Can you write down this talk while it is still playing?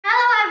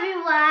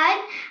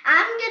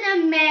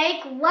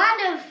make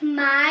one of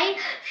my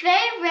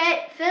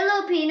favorite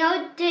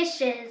Filipino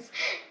dishes.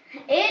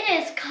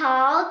 It is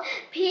called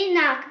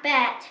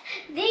Pinakbet.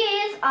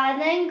 These are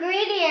the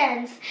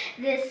ingredients.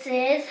 This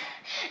is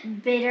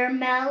bitter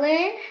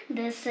melon,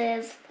 this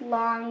is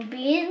long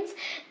beans,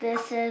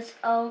 this is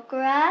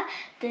okra,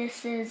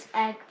 this is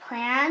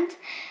eggplant,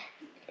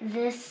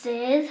 this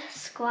is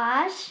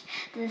squash,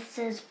 this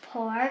is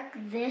pork,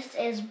 this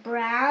is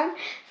brown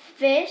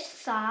fish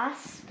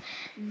sauce,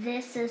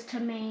 this is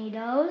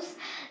tomatoes,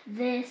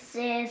 this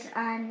is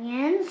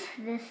onions,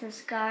 this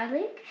is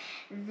garlic,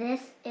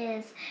 this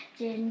is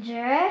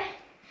ginger,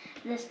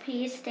 this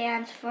P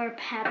stands for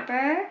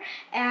pepper,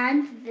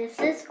 and this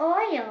is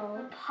oil.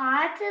 The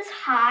pot is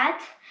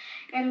hot,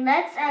 and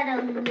let's add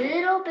a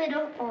little bit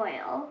of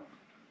oil.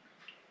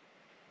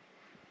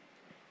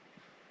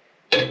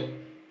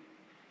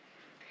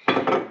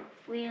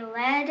 We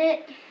let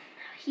it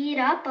heat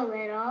up a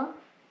little,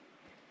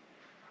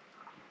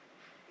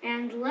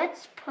 and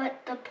let's put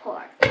the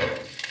pork.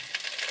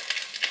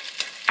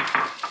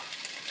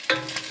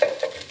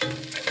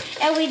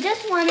 And we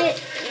just want it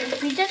to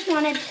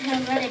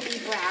let it be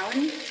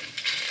brown.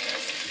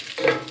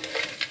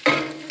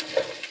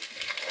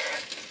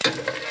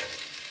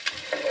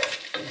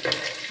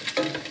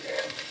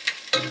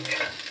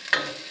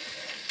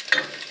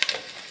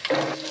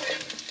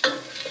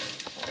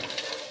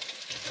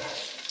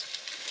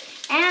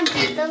 And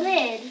put the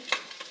lid.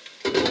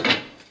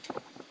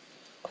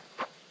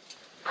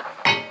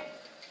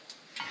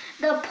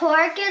 The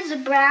pork is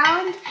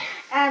browned,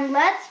 and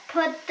let's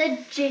put the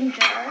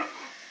ginger.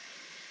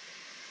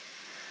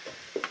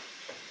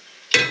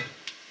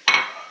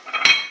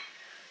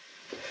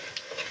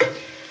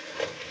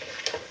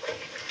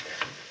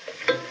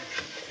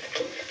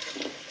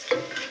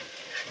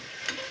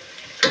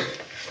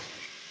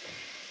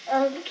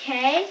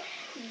 Okay,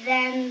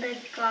 then the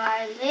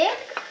garlic.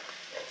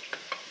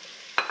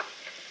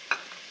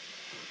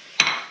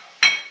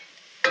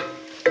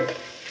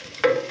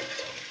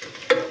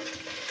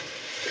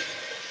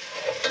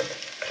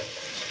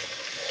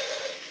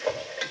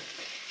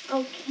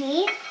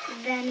 Okay,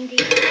 then the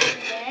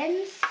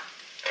onions.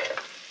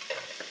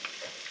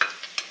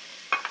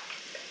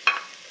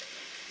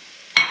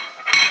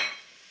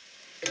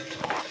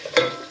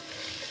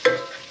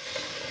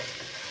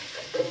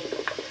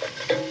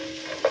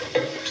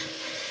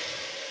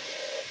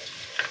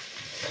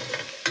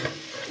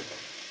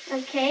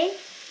 Okay,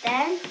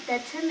 then the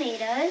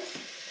tomatoes.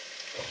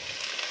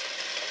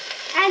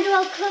 And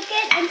we'll cook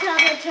it until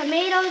the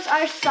tomatoes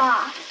are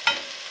soft.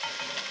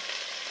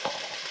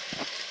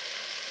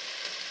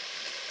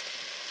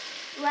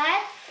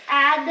 Let's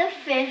add the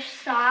fish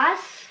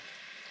sauce.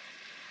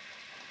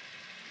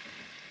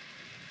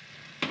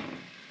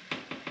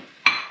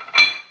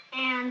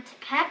 And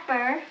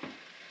pepper.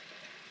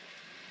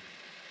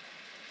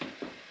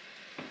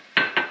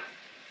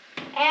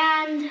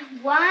 And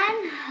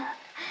one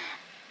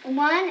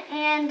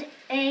and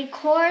a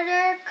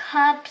quarter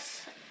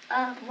cups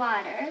of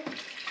water.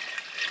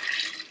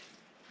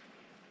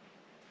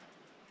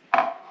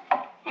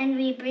 And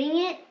we bring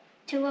it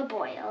to a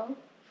boil.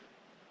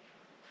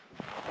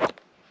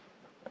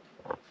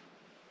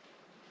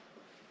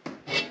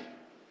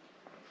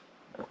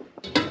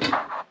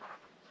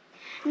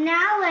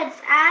 Now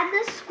let's add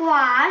the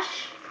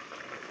squash.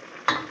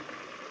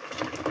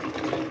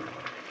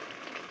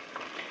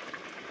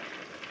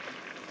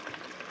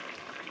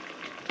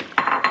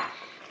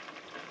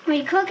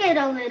 We cook it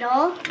a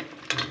little,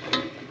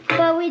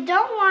 but we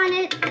don't want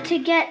it to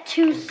get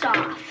too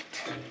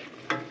soft.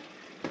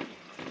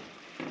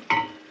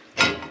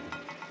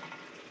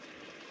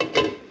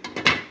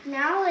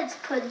 Now let's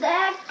put the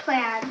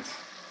eggplant.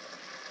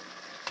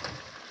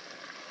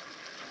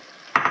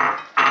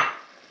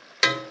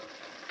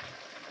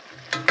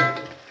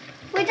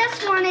 We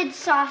just want it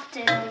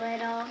softened a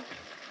little.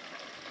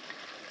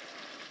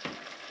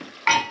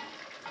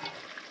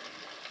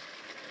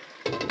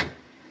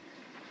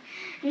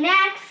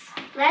 Next,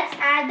 let's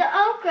add the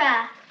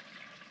okra.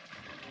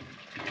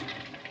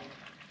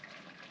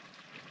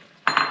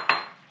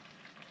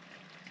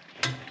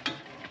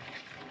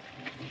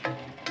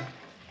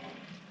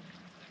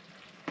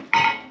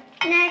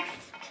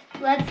 Next,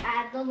 let's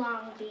add the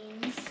long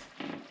beans.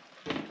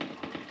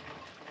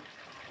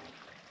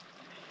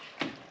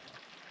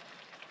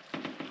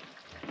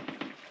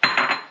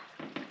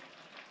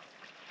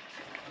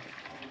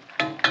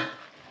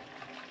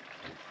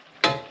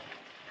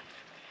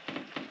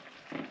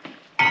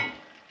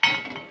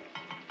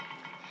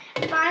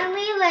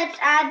 Finally, let's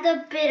add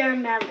the bitter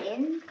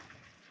melon.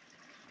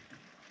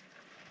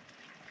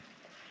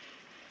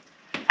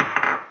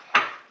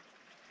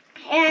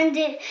 And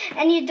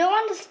you don't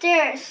want to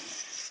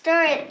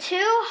stir it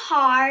too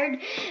hard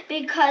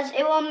because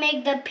it will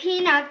make the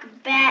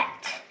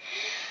pinakbet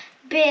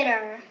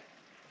bitter.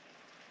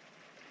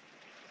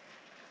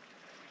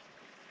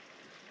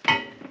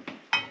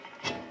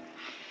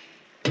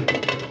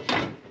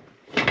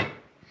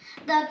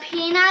 The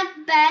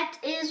pinakbet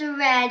is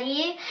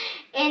ready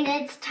and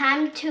it's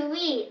time to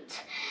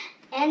eat.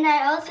 And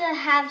I also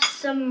have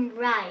some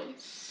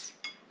rice.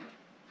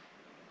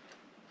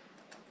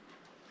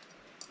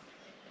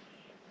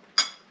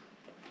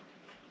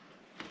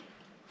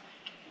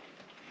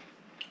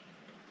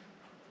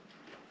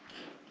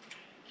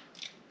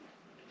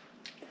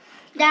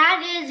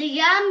 That is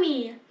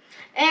yummy.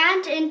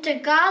 And in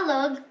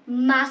Tagalog,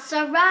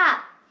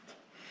 masarap.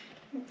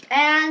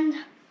 And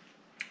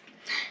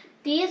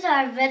these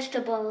are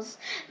vegetables.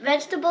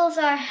 Vegetables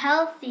are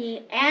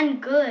healthy and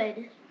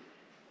good.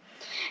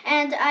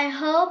 And I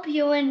hope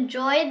you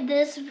enjoyed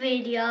this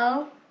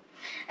video.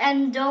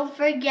 And don't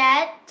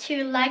forget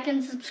to like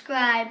and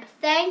subscribe.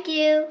 Thank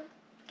you.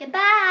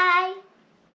 Goodbye.